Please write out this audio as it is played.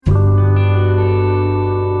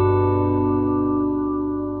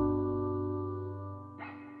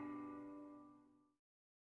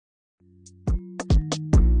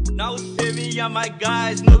and my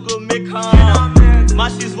guys no go make harm.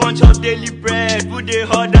 Masses want your daily bread, put the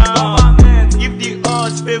hard down. If the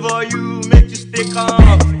odds favor you, make you stay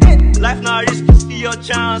calm. Life now risky, see your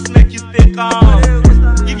chance, make you stay calm.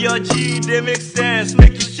 If your G, they make sense,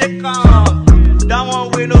 make you shake calm. That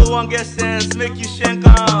one way no one get sense, make you shake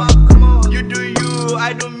calm. You do you,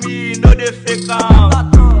 I do me, no they fake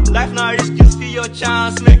calm. Life now risky, see your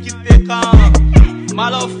chance, make you stay calm.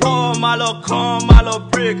 Malo fall, malo come, malo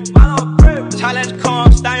break. Challenge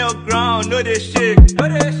come, stand your ground, no they shake.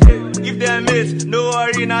 If them miss, no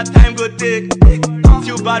worry, now time go take.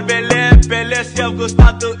 Till bad belly self go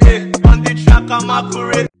start to ache. On the track, I'm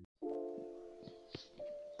accurate.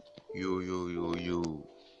 Yo.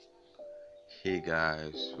 Hey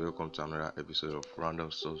guys, welcome to another episode of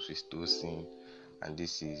Random Stuff with Tosin. And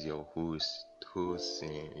this is your host,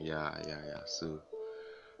 Tosin. Yeah. So,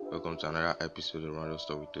 welcome to another episode of Random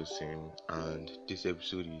Stuff with Tosin. And this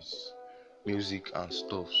episode is music and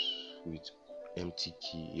stuffs with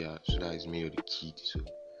MTK. Yeah, so that is me or the kid. So,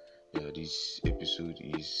 yeah, this episode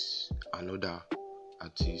is another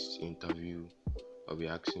artist interview. I'll be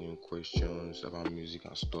asking him questions about music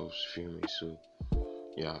and stuff, filming. So,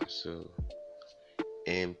 yeah, so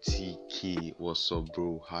MTK, what's up,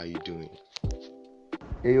 bro? How you doing?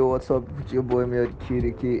 Hey yo, what's up? It's your boy Mel the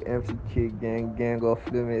MCK gang off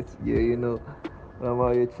limits. Yeah, you know, I'm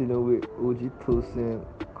out here chilling with OG Tosin,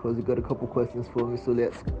 cause you got a couple questions for me, so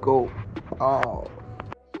let's go. Oh.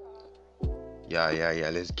 Yeah,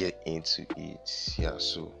 let's get into it. Yeah,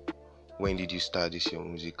 so when did you start this your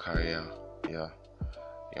music career? Yeah,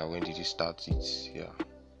 when did you start it? Yeah,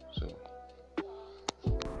 so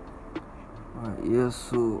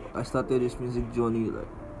So I started this music journey like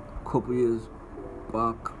a couple years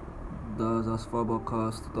back. That was as far back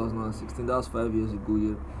as 2016. That was 5 years ago.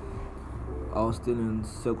 Yeah, I was still in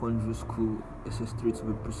secondary school, SS3 to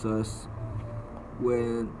be precise,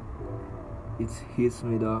 when it hits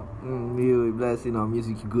me that me blessing our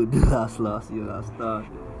music good last year last start.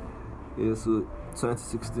 Yeah, so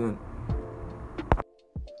 2016.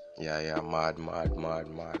 yeah, mad.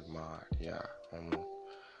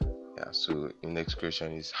 So the next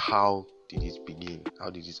question is, how did it begin? How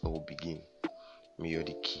did it all begin? Me or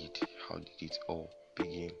the kid, how did it all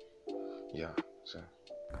begin? Yeah, so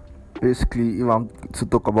Basically, if I'm to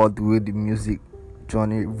talk about the way the music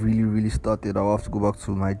journey really started, I'll have to go back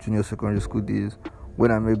to my junior secondary school days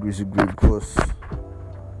when I made music grade, because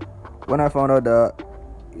when I found out that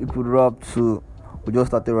you could rap too, we just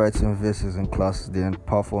started writing verses in class, then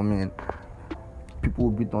performing. People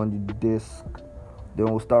would beat on the desk, then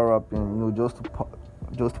we'll start rapping,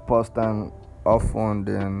 just to pass time, have fun.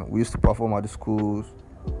 Then we used to perform at the school's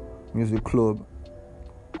music club.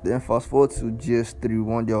 Then fast forward to GS3,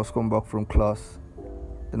 one day I was coming back from class.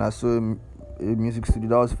 Then I saw a music studio.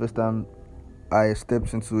 That was the first time I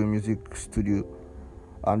stepped into a music studio.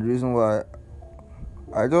 And the reason why,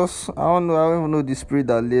 I don't even know the spirit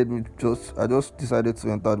that led me. I just decided to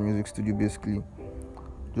enter the music studio basically,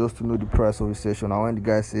 just to know the price of a session. And when the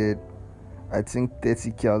guy said, I think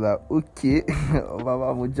 30k, I was like, okay,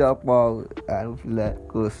 I don't feel like,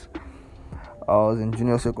 because I was in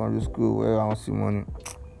junior secondary school where I don't see money.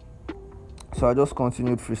 So I just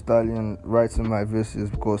continued freestyling, writing my verses,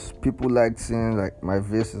 because people liked seeing like my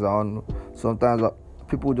verses. I don't know. Sometimes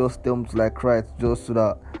people just tell me to like write just so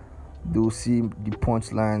that they'll see the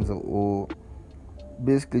punchlines or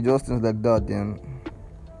basically just things like that. Then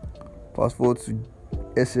fast forward to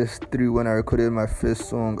SS3 when I recorded my first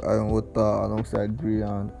song, Iron Water, alongside Gray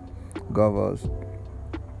and Gavas.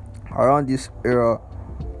 Around this era,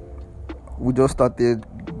 we just started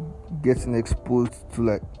getting exposed to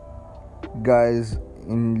like guys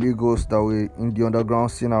in Lagos that were in the underground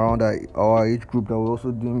scene around our age group that were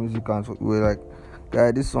also doing music, and so we were like,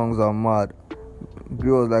 guys, these songs are mad.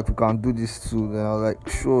 Gray was like, we can do this too. Then I was like,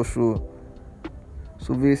 sure.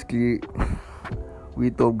 So basically, we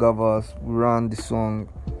hit up Gavas, we ran the song,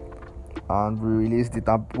 and we released it,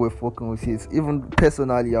 and people were fucking with it. Even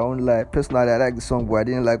personally, I won't lie. Personally, I like the song, but I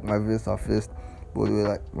didn't like my verse at first. But we were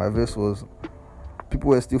like, my verse was,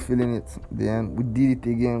 people were still feeling it. Then we did it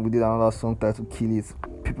again. We did another song titled Kill It.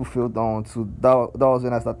 People fell down too. That was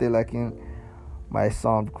when I started liking my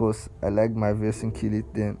sound, because I liked my verse in Kill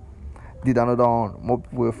It. Then did another one. More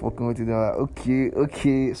people were fucking with it. They were like,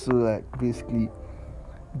 okay. So like basically,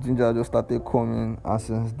 Ginger just started coming, and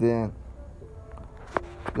since then,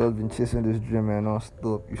 just been chasing this dream and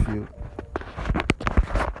non-stop. You feel?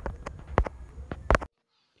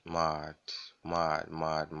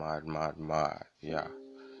 mad. Yeah.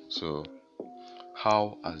 So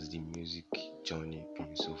how has the music journey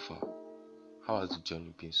been so far? How has the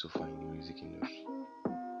journey been so far in the music industry?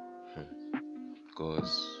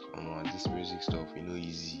 because this music stuff,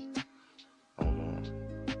 easy.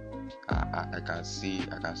 I can see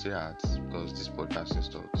that because this podcasting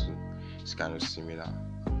stuff too is kind of similar,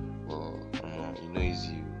 but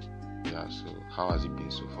easy. Yeah. So how has it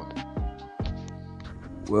been so far?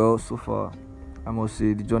 Well, so far, I must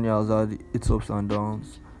say the journey has had its ups and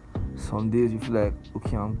downs. Some days you feel like,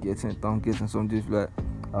 okay, I'm getting it. Some days you feel like,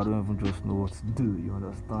 I don't even just know what to do, you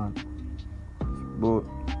understand? But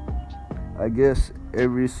I guess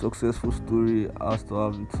every successful story has to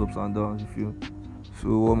have its ups and downs, you feel.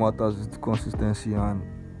 So what matters is the consistency, and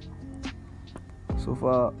so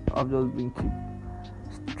far I've just been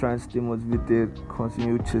trying to stay motivated,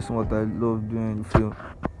 continue chasing what I love doing, you feel.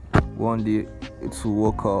 One day it will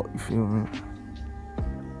work out, you feel me?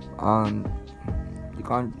 And you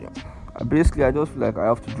can't. Basically, I just feel like I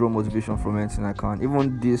have to draw motivation from anything I can.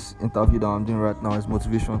 Even this interview that I'm doing right now is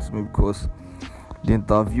motivation to me, because the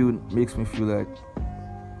interview makes me feel like,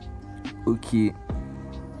 okay,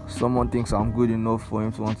 someone thinks I'm good enough for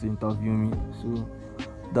him to want to interview me. So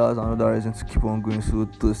that's another reason to keep on going. So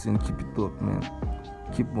toasting, keep it up, man.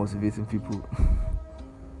 Keep motivating people.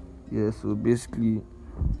 Yeah, so basically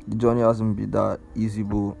the journey hasn't been that easy,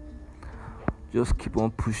 but just keep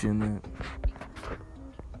on pushing, man.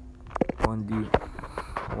 One day,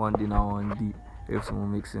 everything will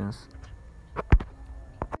make sense.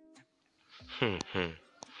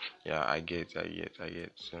 Yeah, I get.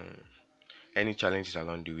 Any challenges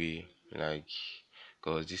along the way, like,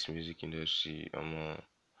 cause this music industry,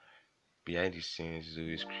 behind the scenes is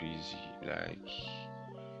always crazy. Like,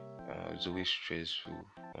 it's always stressful.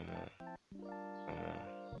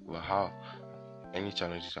 But how? Any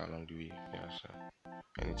challenges along the way? Yeah, so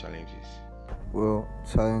any challenges? Well,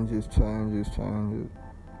 challenges.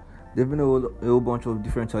 There've been a whole bunch of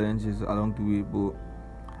different challenges along the way, but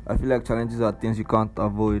I feel like challenges are things you can't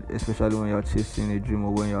avoid, especially when you're chasing a dream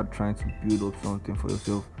or when you're trying to build up something for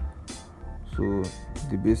yourself. So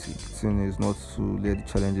the basic thing is not to let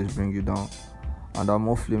the challenges bring you down. And I'm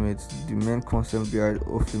off limits. The main concept behind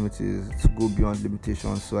off limits is to go beyond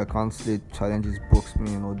limitations. So I can't let challenges box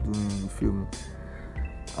me or do me, you feel me?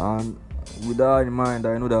 And with that in mind,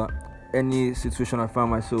 I know that any situation I find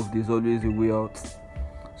myself, there's always a way out.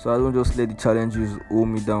 So I don't just let the challenges hold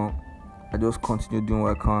me down. I just continue doing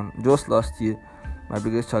what I can. Just last year, my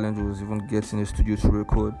biggest challenge was even getting a studio to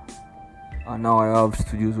record. And now I have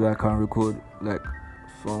studios where I can record like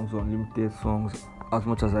songs, unlimited songs, as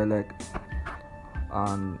much as I like.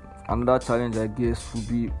 And another challenge, I guess, would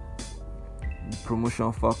be the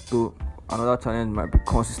promotion factor. Another challenge might be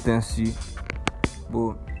consistency.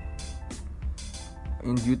 But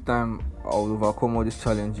in due time, I'll overcome all these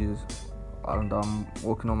challenges. And I'm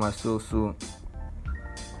working on myself. So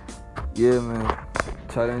yeah, man,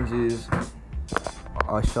 challenges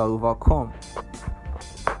I shall overcome.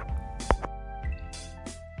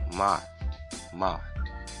 Mad.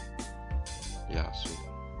 Yeah, so,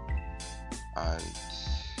 and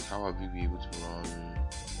how have you been able to run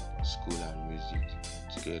school and music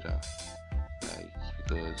together? Like,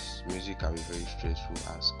 because music can be very stressful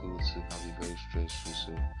and school too can be very stressful.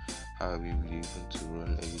 So how have you been able to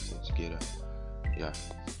run everything together? Yeah.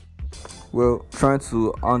 Well, trying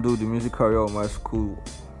to handle the music career of my school,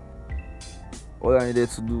 all I needed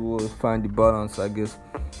to do was find the balance, I guess.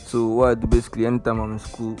 So what I do basically, anytime I'm in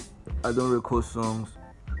school, I don't record songs.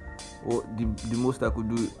 Or the most I could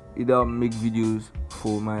do, either make videos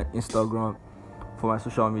for my Instagram, for my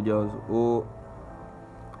social medias, or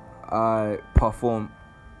I perform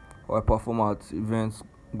at events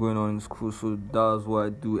going on in school. So that's what I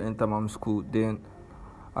do anytime I'm in school. Then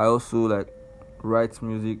I also like write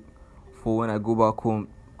music for when I go back home,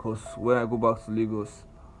 because when I go back to Lagos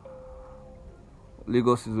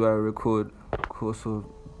is where I record, because of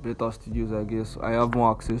better studios, I guess. I have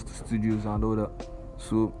more access to studios and all that.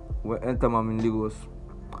 So anytime I'm in Lagos,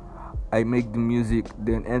 I make the music.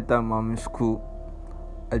 Then anytime I'm in school,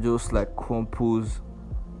 I just like compose,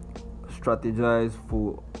 strategize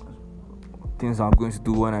for things I'm going to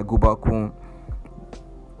do when I go back home,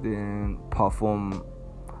 then perform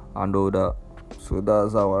and all that. So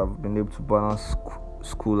that's how I've been able to balance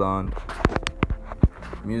school and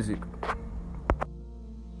music.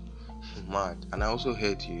 Mad. And I also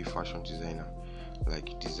heard you're a fashion designer, like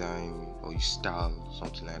you design or you style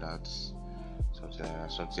something like that, something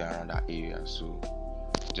around that area. So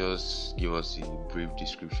just give us a brief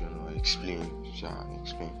description or explain.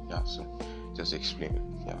 Yeah, so just explain.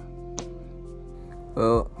 Yeah.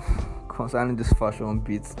 Well, concerning this fashion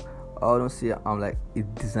bit, I don't say I'm like a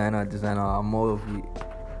designer. I'm more of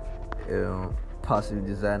a passive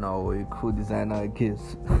designer or a co-designer, I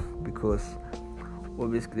guess. Because what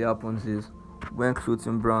basically happens is, when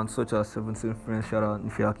clothing brands such as 17 Friends, shout out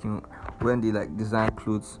Nifiakin, when they like design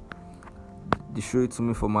clothes, they show it to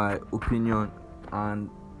me for my opinion, and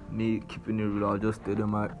me keeping it real, I'll just tell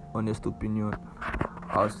them my honest opinion.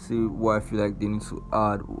 I'll say what I feel like they need to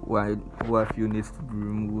add, what I feel needs to be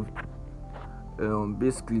removed.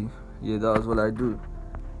 Basically, yeah, that's what I do.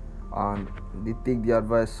 And they take the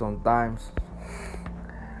advice sometimes,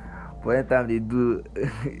 but anytime they do,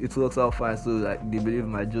 it works out fine. So like they believe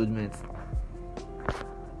my judgment.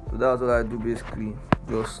 So that's what I do basically.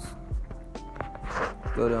 Just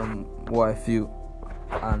tell them what I feel,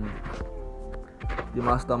 and the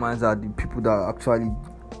masterminds are the people that actually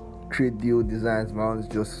create the old designs. My own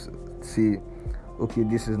just say, okay,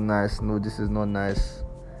 this is nice, no, this is not nice.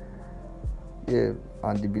 Yeah,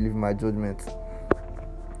 and they believe my judgment.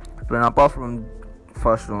 But apart from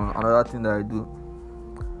fashion, another thing that I do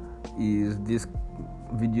is this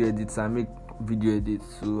video edits. I make video edits,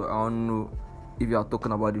 so I don't know if you are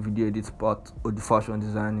talking about the video edits part or the fashion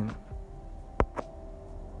designing.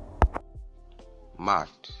 Mad.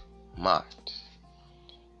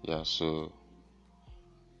 Yeah, so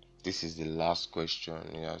this is the last question.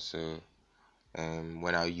 Yeah, so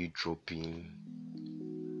when are you dropping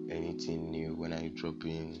anything new? When are you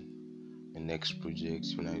dropping the next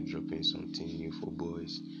project? When are you dropping something new for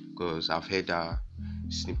boys? Because I've heard a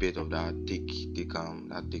snippet of that take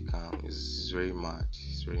is very mad.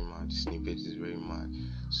 It's very mad. The snippet is very mad.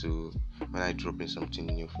 So when are you dropping something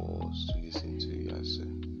new for us to listen to? Yeah, so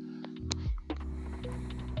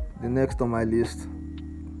the next on my list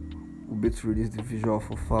will be to release the visual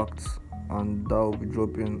for Facts, and that will be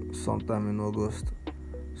dropping sometime in August.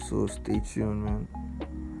 So stay tuned, man.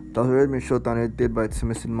 It has already been shot and edited by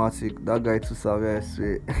Timmy Cinematic. That guy too savvy, I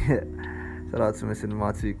swear. Shout out to Timmy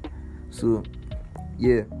Cinematic. So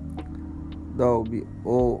yeah, that will be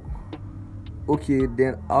all. Okay,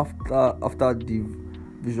 then after the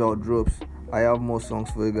visual drops, I have more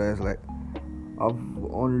songs for you guys. Like, I've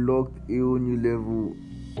unlocked a whole new level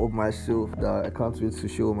of myself that I can't wait to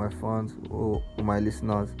show my fans or my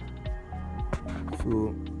listeners.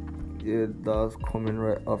 So yeah, that's coming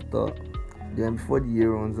right after. Then before the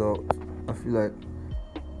year runs out, I feel like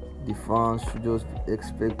the fans should just be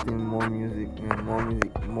expecting more music, man,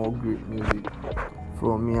 more great music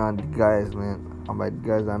from me and the guys, man. And by the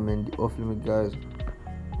guys, I mean the off-limit guys. You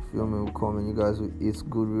feel me? Will come and you guys will eat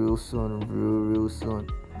good real soon, real soon.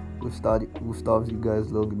 We'll start you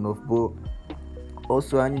guys long enough, but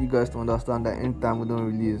also I need you guys to understand that anytime we don't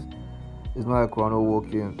release, it's not like we're not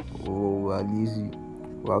working or we're lazy.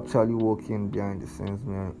 We're actually working behind the scenes,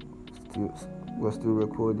 man. We're still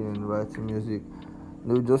recording and writing music.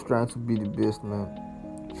 We're just trying to be the best, man.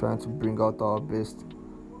 Trying to bring out our best.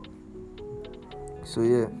 So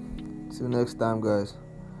yeah, till next time, guys.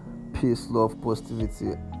 Peace, love,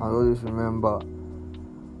 positivity, and always remember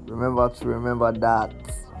that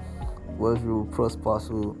what's real prosper.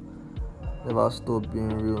 So never stop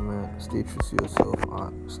being real, man. Stay true to yourself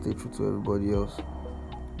and stay true to everybody else.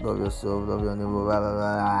 Love yourself, love your neighbor. Blah, blah,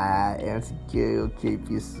 blah. MTK, okay,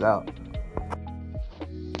 peace out.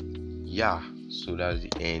 yeah, so that's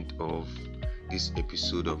the end of this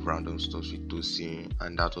episode of Random Stuffs with Tosin,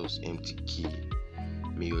 and that was MTK,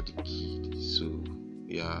 Mayor the Kid. So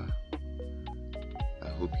yeah, I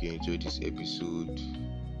hope you enjoyed this episode.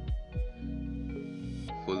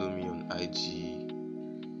 Follow me on IG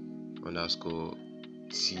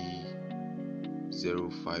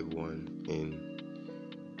 _T051 and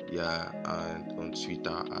yeah, and on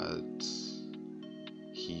Twitter at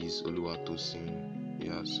he's Oluwatosin.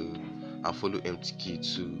 Yeah, so and follow MTK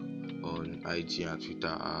too on IG and Twitter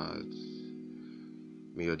at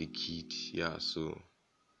Mayor the Kid. Yeah, so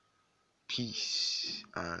peace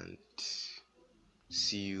and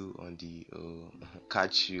see you on the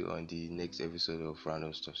catch you on the next episode of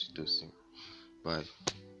Random Stuffs with Tosin. Bye.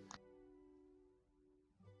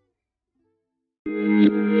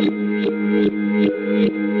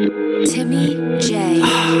 Timmy J.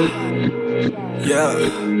 Yeah,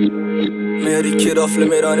 Mayor the Kid off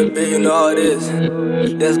limit on the beat, you know how it is.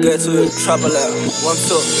 Let's get to it, trap a lot, 1,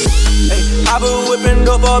 2. Hey, I been whipping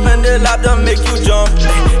dope up and the lap to make you jump.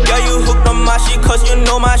 Hey, girl, you hooked on my shit cause you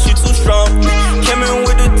know my shit too strong. Came in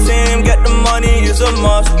with the team, get the money is a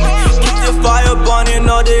must. Keep the fire burning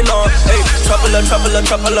all day long. Hey, trap a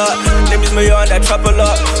lot. Name is Mayor and I trap a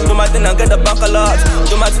lot. Do my thing, I get the bank a lot.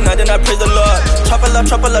 Do my thing, I then I praise the Lord. Trap a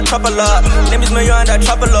lot. Name is Mayor and I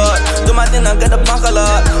trap a lot. Do my thing, I get the bank a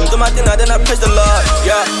lot. Do my thing, I then then I praise the Lord.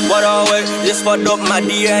 Yeah, what always, this fucked up my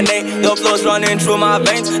DNA. The flows running through my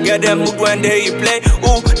veins. Get them hooked when they play.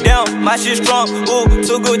 Ooh, damn, my shit strong. Ooh,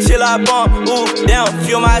 too good till I bump. Ooh, damn,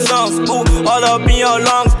 feel my songs. Ooh, all up in your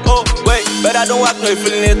lungs. Oh, wait, but I don't act no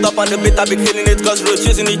feeling it up on the beat. I be killing it, cause real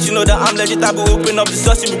chasing it. You know that I'm legit. I be opening up the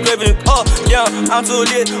sauce, you be craving it. Oh, yeah, I'm too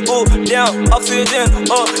lit. Oh, damn, oxygen.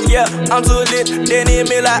 Oh, yeah, I'm too lit. They need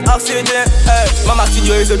me like oxygen. Hey, mama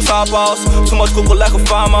studio is a trap house. Too much cocoa like a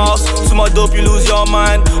farmhouse. Too much dope, you lose your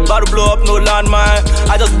mind. About to blow up, no landmine.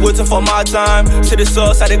 I just waiting for my time. See the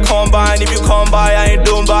sauce, how they combine. If you come by, I ain't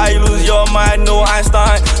doing by. You lose your mind, no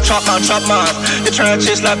Einstein. Trap man, they tryna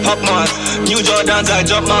chase like Pop man. New Jordans, I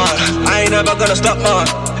jump man. I ain't never gonna stop man.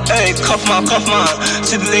 Hey, cuff man.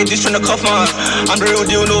 See the ladies tryna cuff man. I'm the real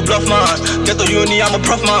deal, no bluff man. Get the uni, I'm a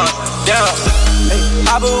prof man. Damn.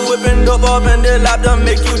 I been whipping dope up in the lab to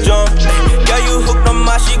make you jump. Yeah, you hooked on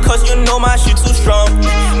my shit cause you know my shit too strong.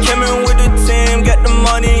 Came in with the team, get the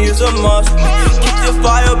money is a must. Keep the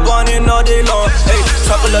fire burning all day long. Hey,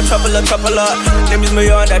 trap a lot. Name is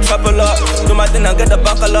Mayo and I trap a lot. Do my thing, I get the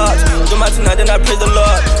bank a lot. Do my thing, I then I praise the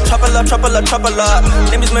Lord. Trap a lot.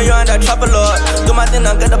 Name is Mayo and I trap a lot. Do my thing,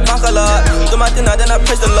 I get the bank a lot. Do my thing, I then I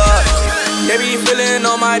praise the Lord. They be feeling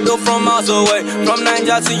on my dope from miles away. From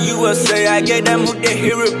Nigeria to USA, I get them who they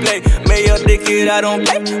hear it play. Mayor dickhead, I don't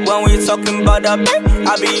play. When we talking about that pay,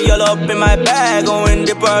 I be all up in my bag, going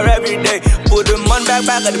dipper every day. Put the money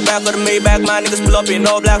back at the back of the Maybach. My niggas pull up in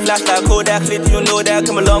all black, flash like Kodak. Lit, you know that,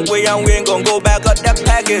 come a long way and we ain't gon' go back up that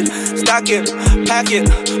package. Stack it, pack it,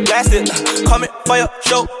 blast it. Coming for your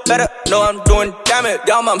show, better know I'm doing damage.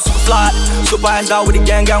 Damn, I'm super fly, super ass out with the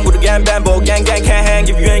gang, with the gang bambo. Gang can't hang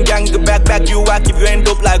if you ain't gang, get back, you whack if you end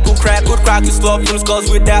up like good crack, you stop from scores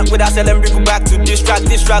with that, without selling brick back to this track,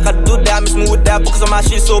 I do that, miss me with that, focus on my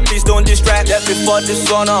shit, so please don't distract. That before this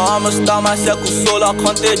honor, I'ma start my circle solar,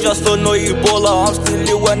 contagious, don't know Ebola, I'm still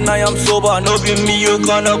lit when I am sober, no be me, you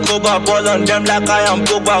gonna cover, ball on them like I am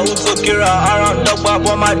Boba, who took Kira, around Dogba,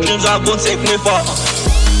 but my dreams are gonna take me far.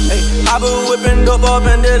 Hey, I been whipping dope up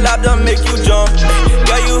in the lab to make you jump.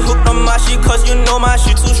 Yeah, you hooked on my shit cause you know my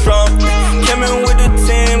shit too strong. Came in with the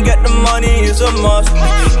team, get the money is a must.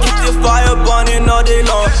 Keep the fire burning all day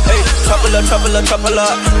long. Hey, trap a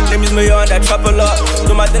lot. Name is Mayo and I trap a lot.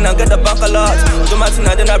 Do my thing, I get the bank a lot. Do my thing,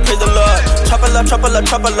 I then I praise the Lord. Trap a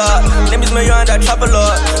lot. Name is Mayo and I trap a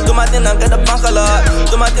lot. Do my thing, I get the bank a lot.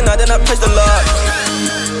 Do my thing, I then I praise the Lord.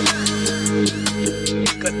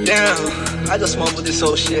 God damn. I just mumbled this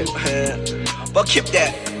whole shit, man. But keep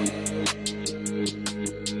that.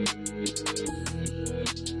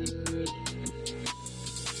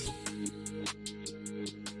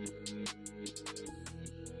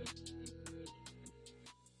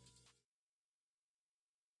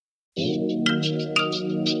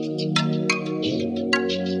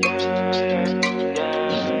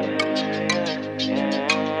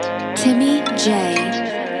 Timmy J.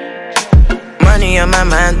 Money on my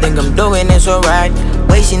mind, think I'm doing this alright.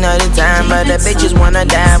 Wasting all the time, but the bitches wanna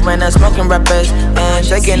die when I'm smoking rappers and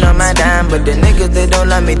shaking on my dime. But the niggas, they don't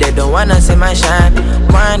love me, they don't wanna see my shine.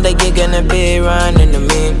 One day you're gonna be running to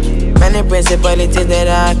me. Many principalities that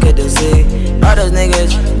I couldn't see. All those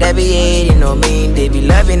niggas that be hating on me, they be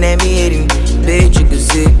loving and be hating. Bitch, you can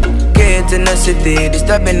see kids in the city,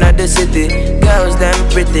 disturbing all the city. Girls, them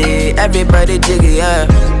pretty, everybody jiggy, yeah.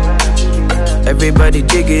 Everybody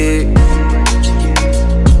jiggy.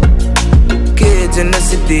 Kids in the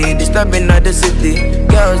city, disturbing all the city.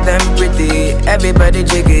 Girls, them pretty, everybody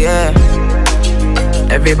jiggy, yeah.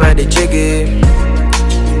 Everybody jiggy.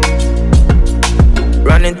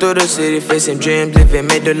 Running through the city, facing dreams, living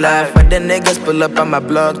middle life. But the niggas pull up on my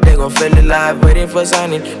block, they gon' feel alive. Waiting for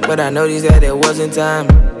signing, but I noticed that it wasn't time.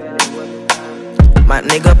 My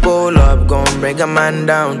nigga pull up, gon' bring a man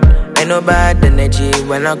down. Ain't no bad energy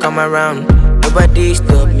when I come around. Nobody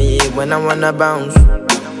stop me when I wanna bounce.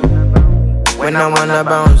 When I wanna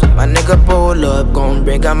bounce, my nigga pull up, gon'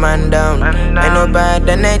 bring a man down. Ain't no bad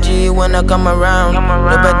energy when I come around.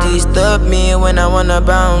 Nobody stop me when I wanna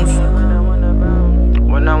bounce.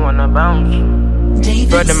 When I wanna bounce.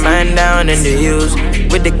 Brought the man down in the hills,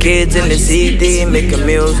 with the kids in the city, making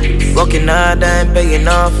meals. Working hard and paying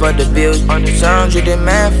off for the bills. On the songs with the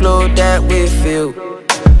man flow that we feel.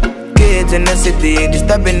 Kids in the city,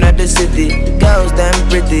 disturbing all the city. Girls, them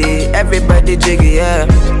pretty, everybody jiggy, yeah.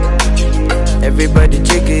 Everybody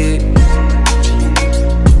jiggy.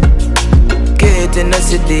 Kids in the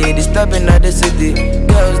city, disturbing all the city.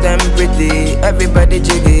 Girls, them pretty, everybody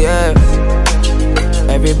jiggy, yeah.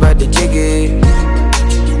 Everybody jiggy.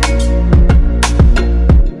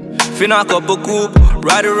 Finna couple coupe,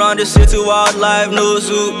 ride around the city, wildlife, no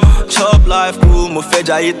zoo. chop life cool, mo fẹ́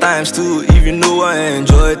jayé times 2. If you know I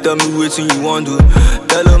enjoy, tell me wetin you want do.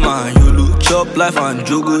 Tell a man you look, chop life and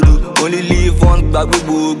jogodo. Only live one, gbagbe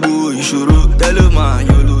gbogbo ìṣòro. Tell a man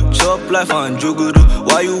you look, chop life and jogodo.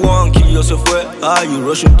 Why you want kill yourself where? How you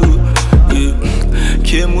rushing through? Yeah.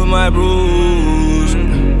 Came with my bros,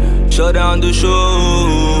 shut down the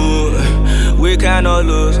show. We cannot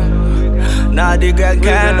lose. Now the girl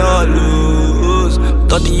cannot lose.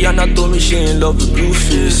 Tatiana told me she in love with blue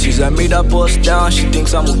faces. I made her bust down, she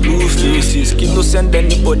thinks I'm a blue faces. Kid no send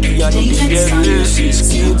anybody, I know the fear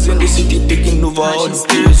faces. Kids in the city taking over all the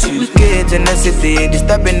places. Kids in the city,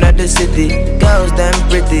 disturbing at the city. Girls them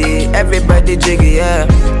pretty, everybody jiggy, yeah.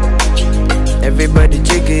 Everybody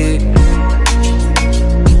jiggy.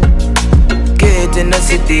 Kids in the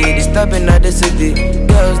city, disturbing at the city.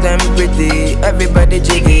 Girls them pretty, everybody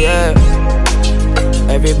jiggy, yeah.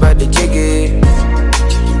 Everybody jiggy.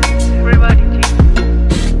 Everybody